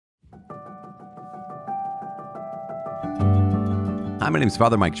Hi, my name is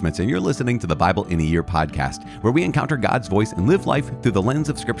Father Mike Schmitz, and you're listening to the Bible in a Year podcast, where we encounter God's voice and live life through the lens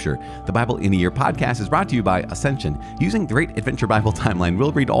of Scripture. The Bible in a Year podcast is brought to you by Ascension. Using the Great Adventure Bible timeline,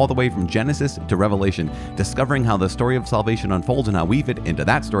 we'll read all the way from Genesis to Revelation, discovering how the story of salvation unfolds and how we fit into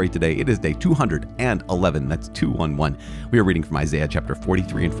that story today. It is day 211. That's 211. We are reading from Isaiah chapter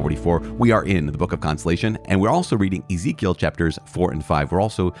 43 and 44. We are in the book of Consolation, and we're also reading Ezekiel chapters 4 and 5. We're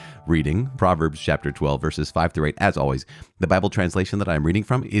also reading Proverbs chapter 12, verses 5 through 8. As always, the Bible translation that I'm reading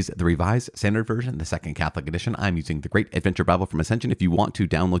from is the Revised Standard Version, the Second Catholic Edition. I'm using the Great Adventure Bible from Ascension. If you want to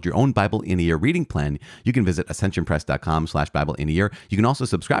download your own Bible in a Year reading plan, you can visit ascensionpress.com/Bible in a Year. You can also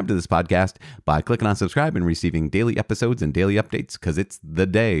subscribe to this podcast by clicking on subscribe and receiving daily episodes and daily updates, because it's the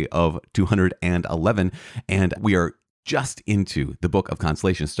day of 211, and we are just into the book of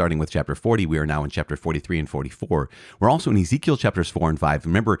Consolation, starting with chapter 40. We are now in chapter 43 and 44. We're also in Ezekiel chapters 4 and 5.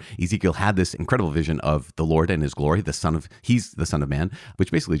 Remember, Ezekiel had this incredible vision of the Lord and his glory, he's the Son of Man,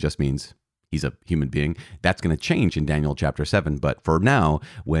 which basically just means he's a human being. That's going to change in Daniel chapter 7. But for now,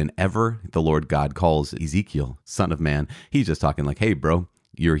 whenever the Lord God calls Ezekiel Son of Man, he's just talking like, hey, bro,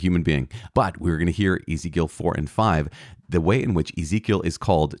 you're a human being. But we're going to hear Ezekiel 4 and 5, the way in which Ezekiel is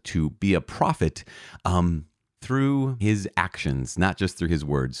called to be a prophet, through his actions, not just through his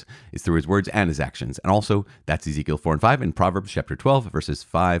words. It's through his words and his actions. And also, that's Ezekiel 4 and 5 in Proverbs chapter 12, verses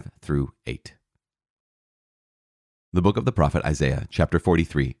 5 through 8. The book of the prophet Isaiah, chapter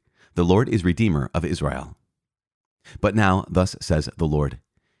 43. The Lord is Redeemer of Israel. But now, thus says the Lord,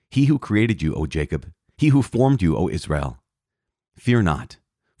 He who created you, O Jacob, He who formed you, O Israel. Fear not,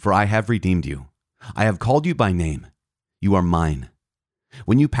 for I have redeemed you. I have called you by name. You are mine.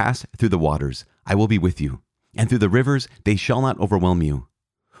 When you pass through the waters, I will be with you. And through the rivers they shall not overwhelm you.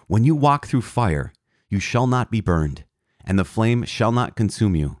 When you walk through fire, you shall not be burned, and the flame shall not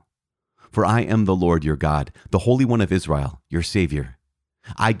consume you. For I am the Lord your God, the Holy One of Israel, your Savior.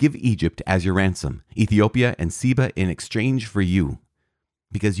 I give Egypt as your ransom, Ethiopia and Seba in exchange for you,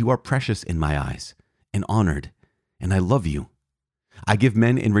 because you are precious in my eyes, and honored, and I love you. I give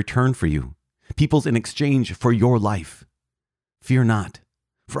men in return for you, peoples in exchange for your life. Fear not,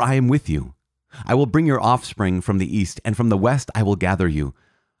 for I am with you. I will bring your offspring from the east, and from the west I will gather you.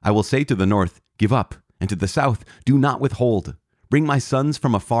 I will say to the north, give up, and to the south, do not withhold. Bring my sons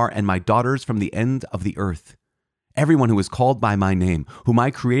from afar and my daughters from the end of the earth. Everyone who is called by my name, whom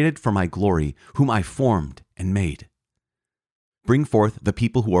I created for my glory, whom I formed and made. Bring forth the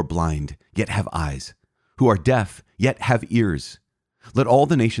people who are blind, yet have eyes, who are deaf, yet have ears. Let all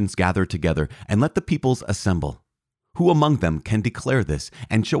the nations gather together, and let the peoples assemble. Who among them can declare this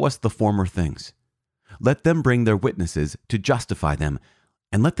and show us the former things? Let them bring their witnesses to justify them,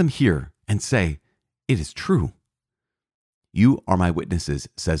 and let them hear and say, it is true. You are my witnesses,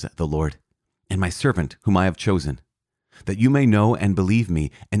 says the Lord, and my servant whom I have chosen, that you may know and believe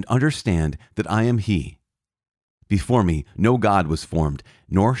me and understand that I am He. Before me no God was formed,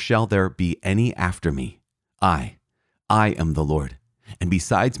 nor shall there be any after me. I am the Lord, and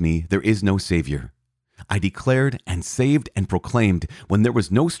besides me there is no Savior. I declared and saved and proclaimed when there was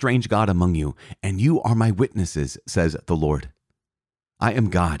no strange God among you, and you are my witnesses, says the Lord. I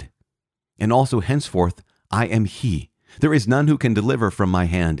am God, and also henceforth I am He. There is none who can deliver from my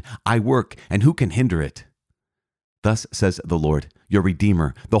hand. I work, and who can hinder it? Thus says the Lord, your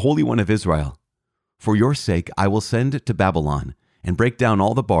Redeemer, the Holy One of Israel. For your sake I will send to Babylon, and break down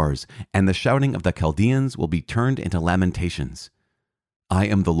all the bars, and the shouting of the Chaldeans will be turned into lamentations. I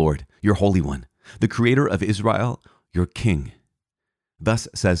am the Lord, your Holy One, the Creator of Israel, your King. Thus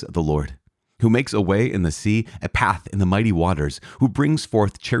says the Lord, who makes a way in the sea, a path in the mighty waters, who brings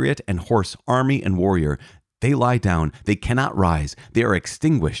forth chariot and horse, army and warrior. They lie down, they cannot rise, they are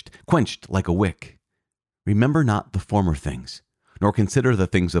extinguished, quenched like a wick. Remember not the former things, nor consider the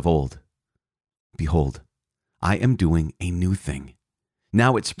things of old. Behold, I am doing a new thing.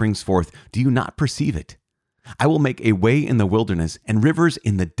 Now it springs forth, do you not perceive it? I will make a way in the wilderness and rivers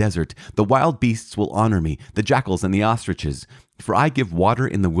in the desert. The wild beasts will honor me, the jackals and the ostriches. For I give water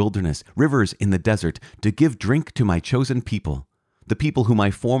in the wilderness, rivers in the desert, to give drink to my chosen people, the people whom I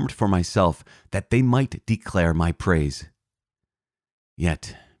formed for myself, that they might declare my praise.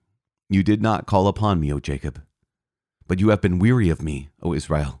 Yet you did not call upon me, O Jacob, but you have been weary of me, O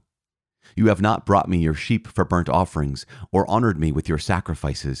Israel. You have not brought me your sheep for burnt offerings, or honored me with your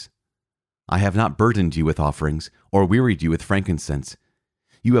sacrifices. I have not burdened you with offerings, or wearied you with frankincense.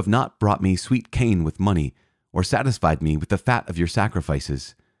 You have not brought me sweet cane with money, or satisfied me with the fat of your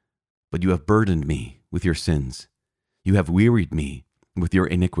sacrifices. But you have burdened me with your sins. You have wearied me with your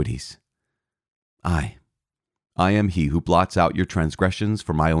iniquities. I am he who blots out your transgressions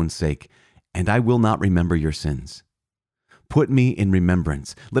for my own sake, and I will not remember your sins. Put me in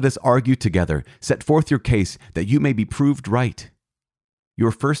remembrance. Let us argue together. Set forth your case, that you may be proved right.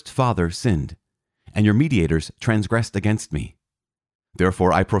 Your first father sinned, and your mediators transgressed against me.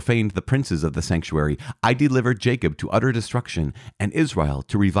 Therefore I profaned the princes of the sanctuary. I delivered Jacob to utter destruction, and Israel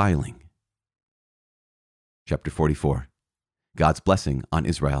to reviling. Chapter 44. God's blessing on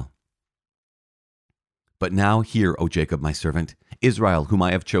Israel. But now hear, O Jacob, my servant, Israel, whom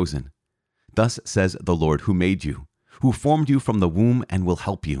I have chosen. Thus says the Lord, who made you, who formed you from the womb and will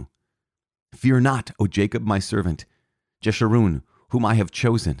help you. Fear not, O Jacob, my servant, Jeshurun, whom I have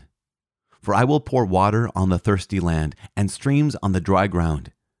chosen. For I will pour water on the thirsty land, and streams on the dry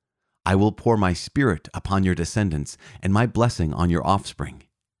ground. I will pour my spirit upon your descendants, and my blessing on your offspring.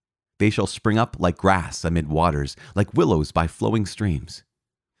 They shall spring up like grass amid waters, like willows by flowing streams.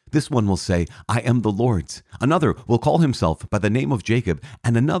 This one will say, I am the Lord's. Another will call himself by the name of Jacob,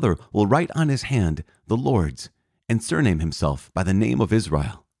 and another will write on his hand, the Lord's, and surname himself by the name of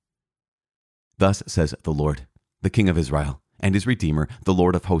Israel. Thus says the Lord, the King of Israel, and his Redeemer, the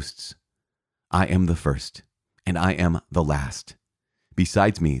Lord of hosts. I am the first, and I am the last.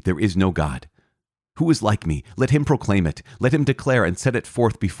 Besides me there is no God. Who is like me? Let him proclaim it. Let him declare and set it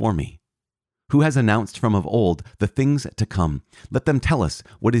forth before me. Who has announced from of old the things to come? Let them tell us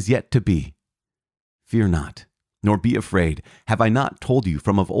what is yet to be. Fear not, nor be afraid. Have I not told you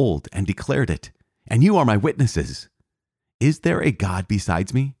from of old and declared it? And you are my witnesses. Is there a God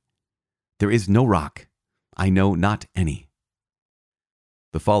besides me? There is no rock. I know not any.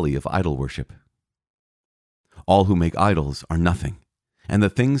 The folly of idol worship. All who make idols are nothing, and the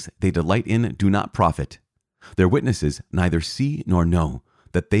things they delight in do not profit. Their witnesses neither see nor know,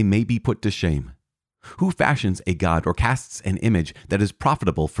 that they may be put to shame. Who fashions a god or casts an image that is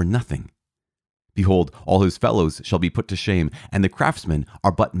profitable for nothing? Behold, all his fellows shall be put to shame, and the craftsmen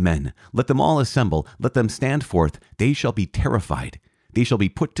are but men. Let them all assemble, let them stand forth, they shall be terrified. They shall be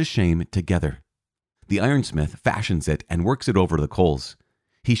put to shame together. The ironsmith fashions it and works it over the coals.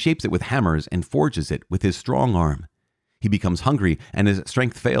 He shapes it with hammers and forges it with his strong arm. He becomes hungry, and his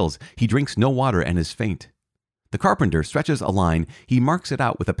strength fails. He drinks no water and is faint. The carpenter stretches a line, he marks it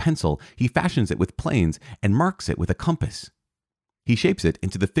out with a pencil, he fashions it with planes, and marks it with a compass. He shapes it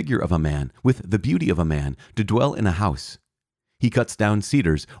into the figure of a man, with the beauty of a man, to dwell in a house. He cuts down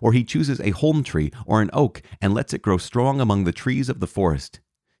cedars, or he chooses a holm tree or an oak, and lets it grow strong among the trees of the forest.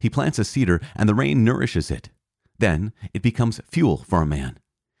 He plants a cedar, and the rain nourishes it. Then it becomes fuel for a man.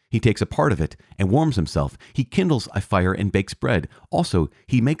 He takes a part of it and warms himself. He kindles a fire and bakes bread. Also,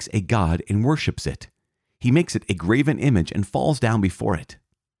 he makes a god and worships it. He makes it a graven image and falls down before it.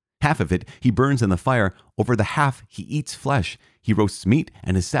 Half of it he burns in the fire. Over the half he eats flesh. He roasts meat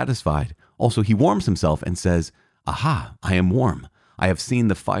and is satisfied. Also he warms himself and says, Aha, I am warm. I have seen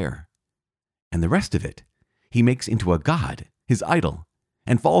the fire. And the rest of it he makes into a god, his idol,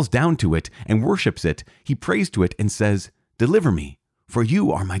 and falls down to it and worships it. He prays to it and says, Deliver me, for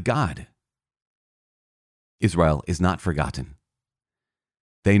you are my God. Israel is not forgotten.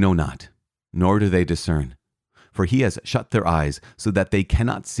 They know not, nor do they discern. For he has shut their eyes so that they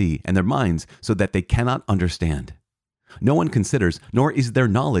cannot see, and their minds so that they cannot understand. No one considers, nor is there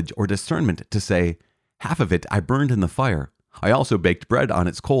knowledge or discernment to say, Half of it I burned in the fire. I also baked bread on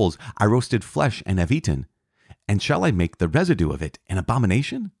its coals. I roasted flesh and have eaten. And shall I make the residue of it an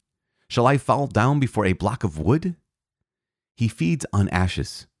abomination? Shall I fall down before a block of wood? He feeds on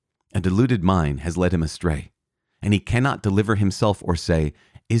ashes. A deluded mind has led him astray. And he cannot deliver himself or say,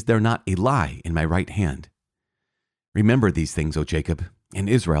 Is there not a lie in my right hand? Remember these things, O Jacob, and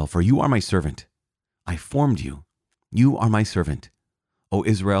Israel, for you are my servant. I formed you. You are my servant. O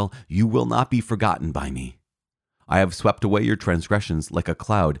Israel, you will not be forgotten by me. I have swept away your transgressions like a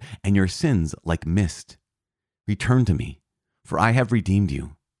cloud, and your sins like mist. Return to me, for I have redeemed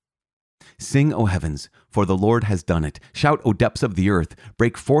you. Sing, O heavens, for the Lord has done it. Shout, O depths of the earth.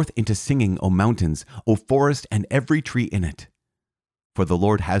 Break forth into singing, O mountains, O forest and every tree in it. For the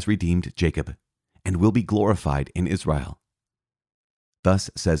Lord has redeemed Jacob, and will be glorified in Israel. Thus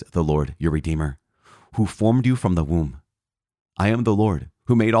says the Lord, your Redeemer, who formed you from the womb. I am the Lord,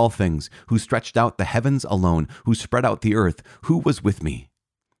 who made all things, who stretched out the heavens alone, who spread out the earth, who was with me.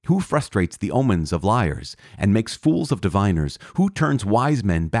 Who frustrates the omens of liars, and makes fools of diviners, who turns wise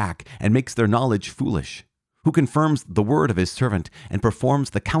men back, and makes their knowledge foolish, who confirms the word of his servant, and performs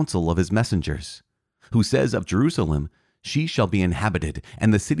the counsel of his messengers, who says of Jerusalem, She shall be inhabited,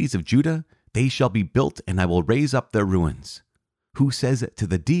 and the cities of Judah, they shall be built, and I will raise up their ruins. Who says to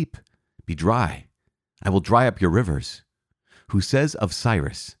the deep, Be dry, I will dry up your rivers. Who says of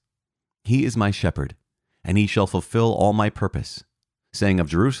Cyrus, He is my shepherd, and he shall fulfill all my purpose. Saying of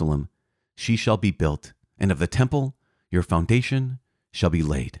Jerusalem, She shall be built, and of the temple, your foundation shall be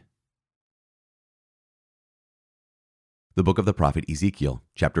laid. The book of the prophet Ezekiel,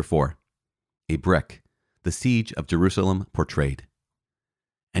 chapter 4. A brick, the siege of Jerusalem portrayed.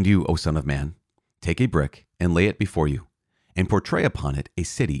 And you, O son of man, take a brick and lay it before you, and portray upon it a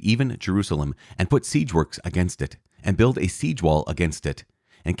city, even Jerusalem, and put siege works against it, and build a siege wall against it,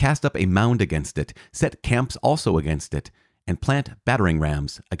 and cast up a mound against it, set camps also against it, and plant battering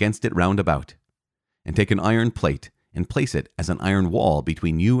rams against it round about. And take an iron plate, and place it as an iron wall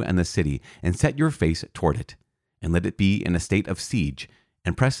between you and the city, and set your face toward it, and let it be in a state of siege,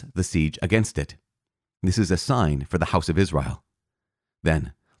 and press the siege against it. This is a sign for the house of Israel.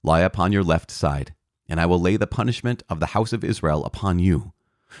 Then lie upon your left side, and I will lay the punishment of the house of Israel upon you.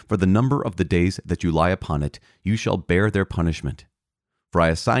 For the number of the days that you lie upon it, you shall bear their punishment. For I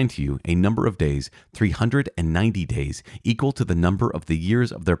assign to you a number of days, 390 days, equal to the number of the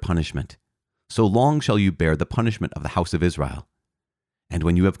years of their punishment. So long shall you bear the punishment of the house of Israel. And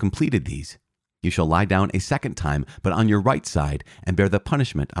when you have completed these, you shall lie down a second time, but on your right side, and bear the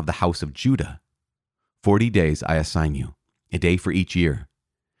punishment of the house of Judah. 40 days I assign you, a day for each year.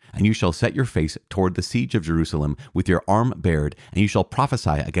 And you shall set your face toward the siege of Jerusalem with your arm bared, and you shall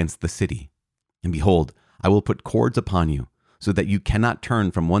prophesy against the city. And behold, I will put cords upon you, so that you cannot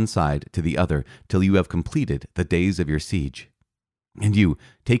turn from one side to the other till you have completed the days of your siege. And you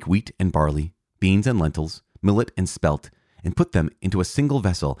take wheat and barley, beans and lentils, millet and spelt, and put them into a single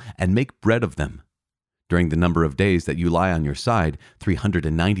vessel, and make bread of them. During the number of days that you lie on your side,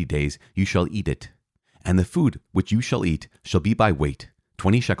 390 days, you shall eat it. And the food which you shall eat shall be by weight,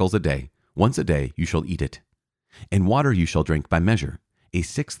 20 shekels a day. Once a day you shall eat it. And water you shall drink by measure, a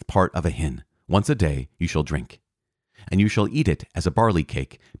sixth part of a hin. Once a day you shall drink. And you shall eat it as a barley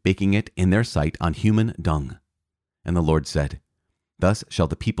cake, baking it in their sight on human dung. And the Lord said, Thus shall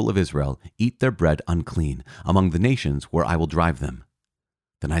the people of Israel eat their bread unclean among the nations where I will drive them.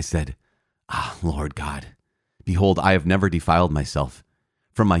 Then I said, Lord God, behold, I have never defiled myself.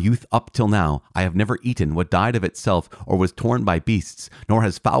 From my youth up till now, I have never eaten what died of itself or was torn by beasts, nor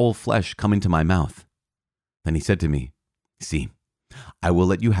has foul flesh come into my mouth. Then he said to me, See, I will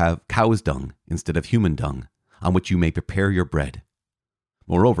let you have cow's dung instead of human dung, on which you may prepare your bread.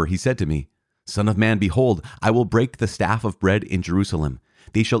 Moreover, he said to me, Son of man, behold, I will break the staff of bread in Jerusalem.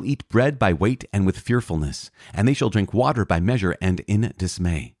 They shall eat bread by weight and with fearfulness, and they shall drink water by measure and in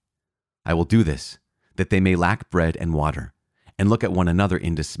dismay. I will do this, that they may lack bread and water, and look at one another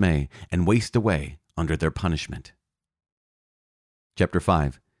in dismay, and waste away under their punishment. Chapter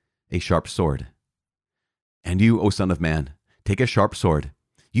 5. A sharp sword. And you, O son of man, take a sharp sword,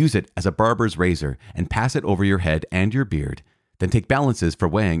 use it as a barber's razor, and pass it over your head and your beard. Then take balances for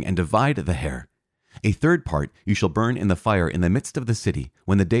weighing, and divide the hair. A third part you shall burn in the fire in the midst of the city,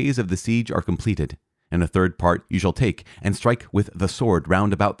 when the days of the siege are completed. And a third part you shall take, and strike with the sword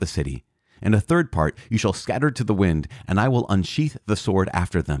round about the city. And a third part you shall scatter to the wind, and I will unsheath the sword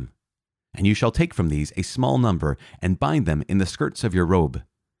after them. And you shall take from these a small number, and bind them in the skirts of your robe.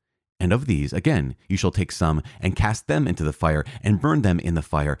 And of these, again, you shall take some, and cast them into the fire, and burn them in the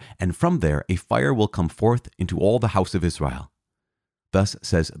fire, and from there a fire will come forth into all the house of Israel. Thus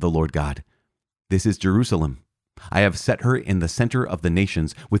says the Lord God, This is Jerusalem. I have set her in the center of the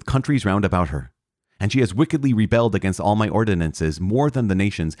nations, with countries round about her. And she has wickedly rebelled against all my ordinances more than the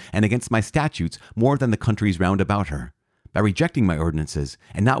nations, and against my statutes more than the countries round about her, by rejecting my ordinances,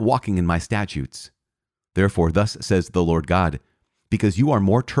 and not walking in my statutes. Therefore thus says the Lord God, Because you are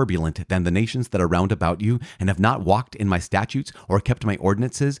more turbulent than the nations that are round about you, and have not walked in my statutes, or kept my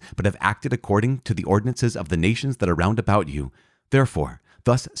ordinances, but have acted according to the ordinances of the nations that are round about you, therefore,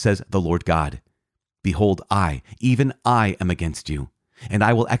 thus says the Lord God, Behold, I, even I, am against you, and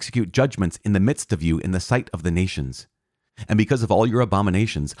I will execute judgments in the midst of you in the sight of the nations. And because of all your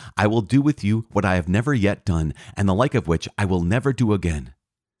abominations, I will do with you what I have never yet done, and the like of which I will never do again.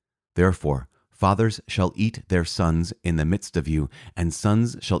 Therefore, fathers shall eat their sons in the midst of you, and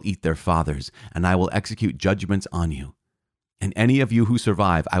sons shall eat their fathers, and I will execute judgments on you. And any of you who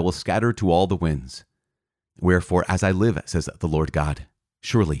survive I will scatter to all the winds. Wherefore, as I live, says the Lord God,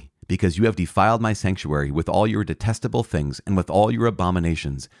 surely, because you have defiled my sanctuary with all your detestable things and with all your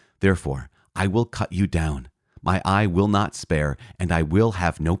abominations, therefore I will cut you down. My eye will not spare, and I will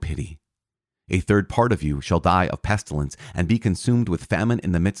have no pity. A third part of you shall die of pestilence, and be consumed with famine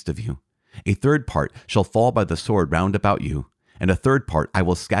in the midst of you. A third part shall fall by the sword round about you, and a third part I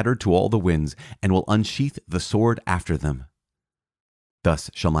will scatter to all the winds, and will unsheath the sword after them.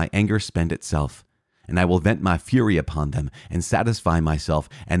 Thus shall my anger spend itself, and I will vent my fury upon them, and satisfy myself,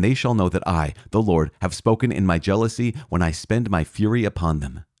 and they shall know that I, the Lord, have spoken in my jealousy when I spend my fury upon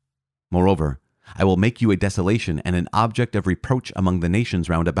them. Moreover, I will make you a desolation and an object of reproach among the nations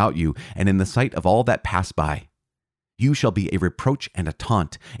round about you, and in the sight of all that pass by. You shall be a reproach and a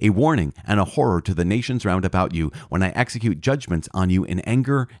taunt, a warning and a horror to the nations round about you, when I execute judgments on you in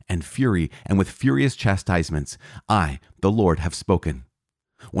anger and fury, and with furious chastisements. I, the Lord, have spoken.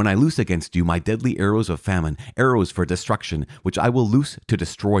 When I loose against you my deadly arrows of famine, arrows for destruction, which I will loose to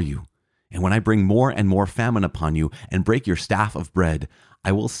destroy you. And when I bring more and more famine upon you, and break your staff of bread,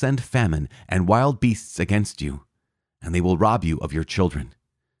 I will send famine and wild beasts against you, and they will rob you of your children.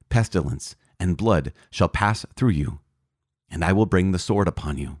 Pestilence and blood shall pass through you, and I will bring the sword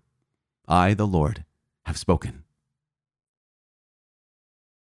upon you. I, the Lord, have spoken.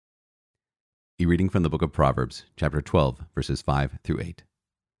 A reading from the book of Proverbs, chapter 12, verses 5 through 8.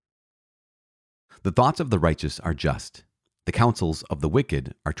 The thoughts of the righteous are just. The counsels of the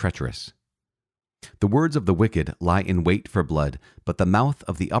wicked are treacherous. The words of the wicked lie in wait for blood, but the mouth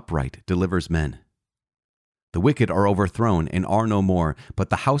of the upright delivers men. The wicked are overthrown and are no more, but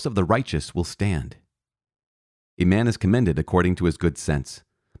the house of the righteous will stand. A man is commended according to his good sense,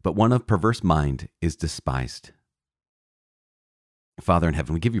 but one of perverse mind is despised. Father in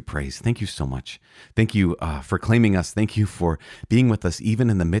heaven, we give you praise. Thank you so much. Thank you for claiming us. Thank you for being with us even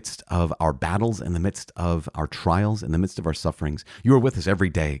in the midst of our battles, in the midst of our trials, in the midst of our sufferings. You are with us every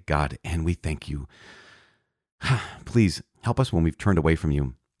day, God, and we thank you. Please help us when we've turned away from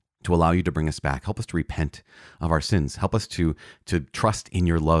you to allow you to bring us back. Help us to repent of our sins. Help us to trust in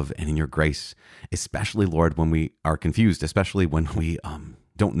your love and in your grace, especially, Lord, when we are confused, especially when we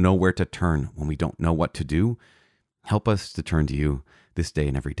don't know where to turn, when we don't know what to do. Help us to turn to you this day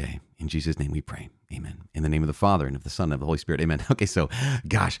and every day. In Jesus' name we pray. Amen. In the name of the Father, and of the Son, and of the Holy Spirit. Amen. Okay, so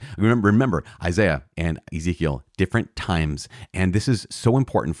gosh, remember Isaiah and Ezekiel, different times. And this is so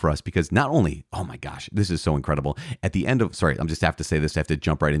important for us because not only, oh my gosh, this is so incredible. At the end of, sorry, I'm just have to say this, I have to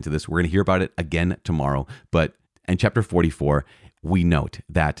jump right into this. We're going to hear about it again tomorrow. But in chapter 44, we note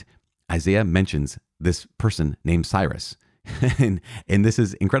that Isaiah mentions this person named Cyrus. and this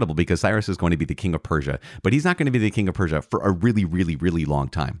is incredible because Cyrus is going to be the king of Persia, but he's not going to be the king of Persia for a really, really, really long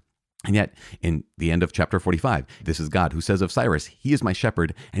time. And yet, in the end of chapter 45, this is God who says of Cyrus, he is my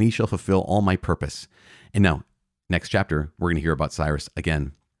shepherd, and he shall fulfill all my purpose. And now, next chapter, we're going to hear about Cyrus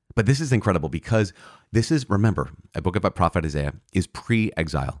again. But this is incredible because this is, remember, a book about prophet Isaiah is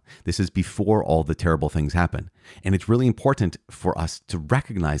pre-exile. This is before all the terrible things happen. And it's really important for us to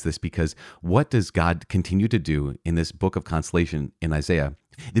recognize this because what does God continue to do in this book of consolation in Isaiah?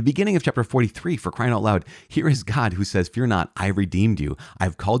 The beginning of chapter 43, for crying out loud, here is God who says, fear not, I have redeemed you. I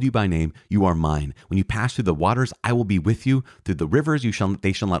have called you by name. You are mine. When you pass through the waters, I will be with you. Through the rivers,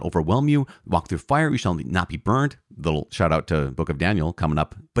 they shall not overwhelm you. Walk through fire, you shall not be burned. Little shout out to book of Daniel coming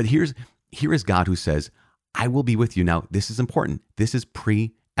up. But here is God who says, I will be with you. Now, this is important. This is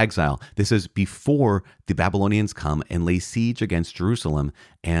pre-exile. This is before the Babylonians come and lay siege against Jerusalem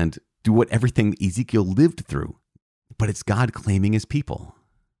and do everything Ezekiel lived through. But it's God claiming his people,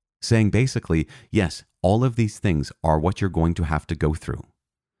 saying basically, yes, all of these things are what you're going to have to go through.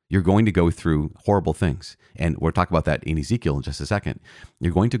 You're going to go through horrible things. And we'll talk about that in Ezekiel in just a second.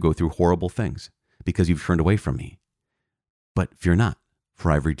 You're going to go through horrible things because you've turned away from me. But fear not,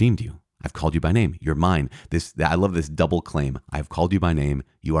 for I've redeemed you. I've called you by name. You're mine. I love this double claim. I've called you by name.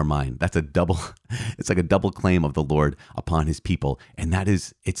 You are mine. It's like a double claim of the Lord upon his people. And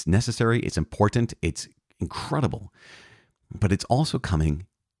it's necessary. It's important. It's incredible. But it's also coming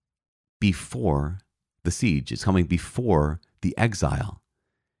before the siege. It's coming before the exile.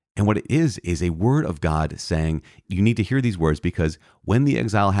 And what it is a word of God saying, you need to hear these words because when the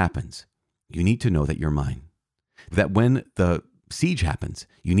exile happens, you need to know that you're mine. That when the siege happens,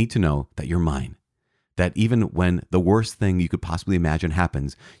 you need to know that you're mine. That even when the worst thing you could possibly imagine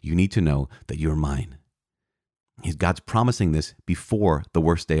happens, you need to know that you're mine. God's promising this before the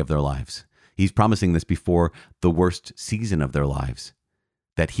worst day of their lives. He's promising this before the worst season of their lives,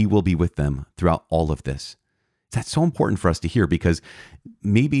 that he will be with them throughout all of this. That's so important for us to hear because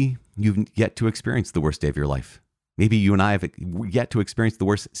maybe you've yet to experience the worst day of your life. Maybe you and I have yet to experience the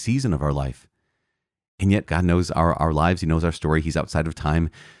worst season of our life. And yet God knows our lives. He knows our story. He's outside of time.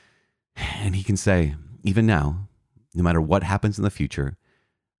 And he can say, even now, no matter what happens in the future,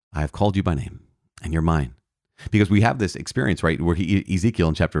 I have called you by name and you're mine. Because we have this experience, right, where Ezekiel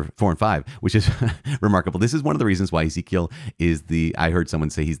in chapter 4 and 5, which is remarkable. This is one of the reasons why Ezekiel is I heard someone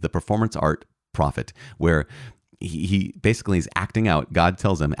say he's the performance art prophet, where he basically is acting out. God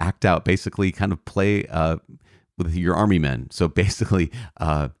tells him, act out, basically kind of play with your army men. So basically,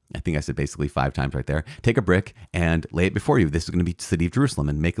 I think I said basically 5 times right there. Take a brick and lay it before you. This is going to be the city of Jerusalem,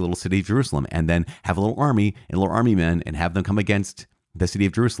 and make a little city of Jerusalem, and then have a little army and little army men and have them come against the city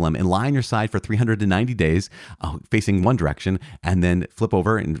of Jerusalem, and lie on your side for 390 days, facing one direction, and then flip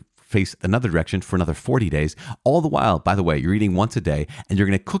over and face another direction for another 40 days. All the while, by the way, you're eating once a day, and you're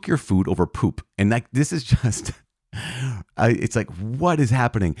going to cook your food over poop. And like, this is just, it's like, what is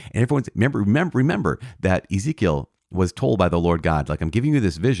happening? And everyone's, remember that Ezekiel was told by the Lord God, like, I'm giving you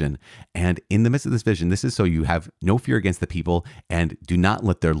this vision. And in the midst of this vision, this is so you have no fear against the people, and do not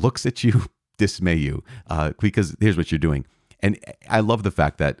let their looks at you dismay you, because here's what you're doing. And I love the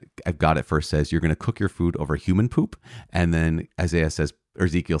fact that God at first says, you're going to cook your food over human poop. And then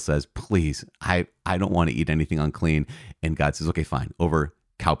Ezekiel says, please, I don't want to eat anything unclean. And God says, okay, fine, over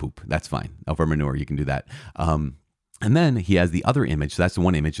cow poop. That's fine. Over manure, you can do that. And then he has the other image. So that's the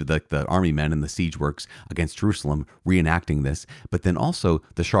one image of the army men and the siege works against Jerusalem, reenacting this. But then also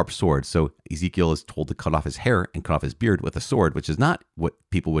the sharp sword. So Ezekiel is told to cut off his hair and cut off his beard with a sword, which is not what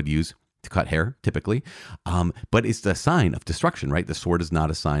people would use to cut hair typically. But it's a sign of destruction, right? The sword is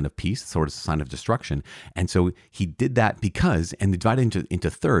not a sign of peace. The sword is a sign of destruction. And so he did that because, and divided into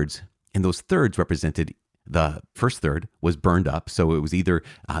thirds. And those thirds represented, the first third was burned up. So it was either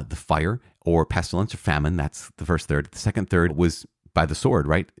the fire or pestilence or famine. That's the first third. The second third was by the sword,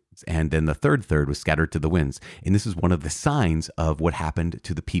 right? And then the third was scattered to the winds. And this is one of the signs of what happened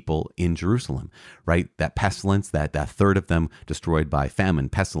to the people in Jerusalem, right? That pestilence, that third of them destroyed by famine,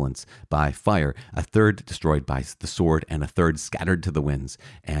 pestilence, by fire, a third destroyed by the sword, and a third scattered to the winds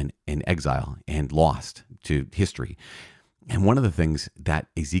and in exile and lost to history. And one of the things that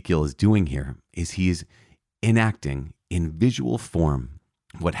Ezekiel is doing here is he's enacting in visual form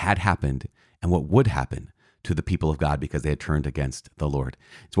what had happened and what would happen to the people of God because they had turned against the Lord.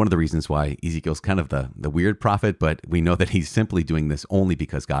 It's one of the reasons why Ezekiel's kind of the weird prophet, but we know that he's simply doing this only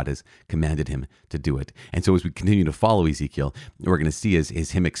because God has commanded him to do it. And so as we continue to follow Ezekiel, what we're going to see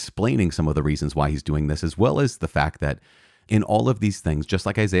is him explaining some of the reasons why he's doing this, as well as the fact that in all of these things, just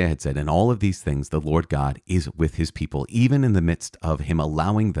like Isaiah had said, in all of these things, the Lord God is with his people, even in the midst of him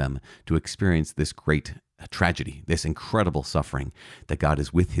allowing them to experience this great tragedy, this incredible suffering, that God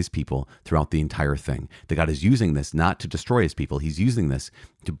is with his people throughout the entire thing. That God is using this not to destroy his people. He's using this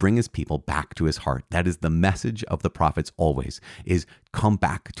to bring his people back to his heart. That is the message of the prophets always, is come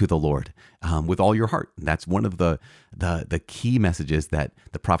back to the Lord with all your heart. That's one of the key messages that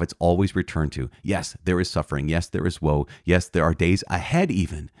the prophets always return to. Yes, there is suffering. Yes, there is woe. Yes, there are days ahead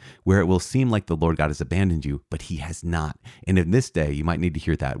even where it will seem like the Lord God has abandoned you, but he has not. And in this day, you might need to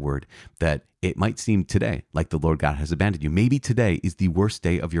hear that word, that it might seem today like the Lord God has abandoned you. Maybe today is the worst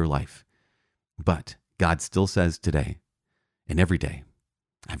day of your life. But God still says today and every day,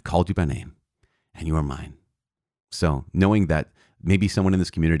 I've called you by name and you are mine. So knowing that maybe someone in this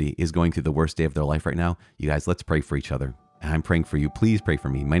community is going through the worst day of their life right now, you guys, let's pray for each other. And I'm praying for you. Please pray for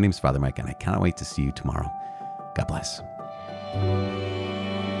me. My name is Father Mike, and I cannot wait to see you tomorrow. God bless.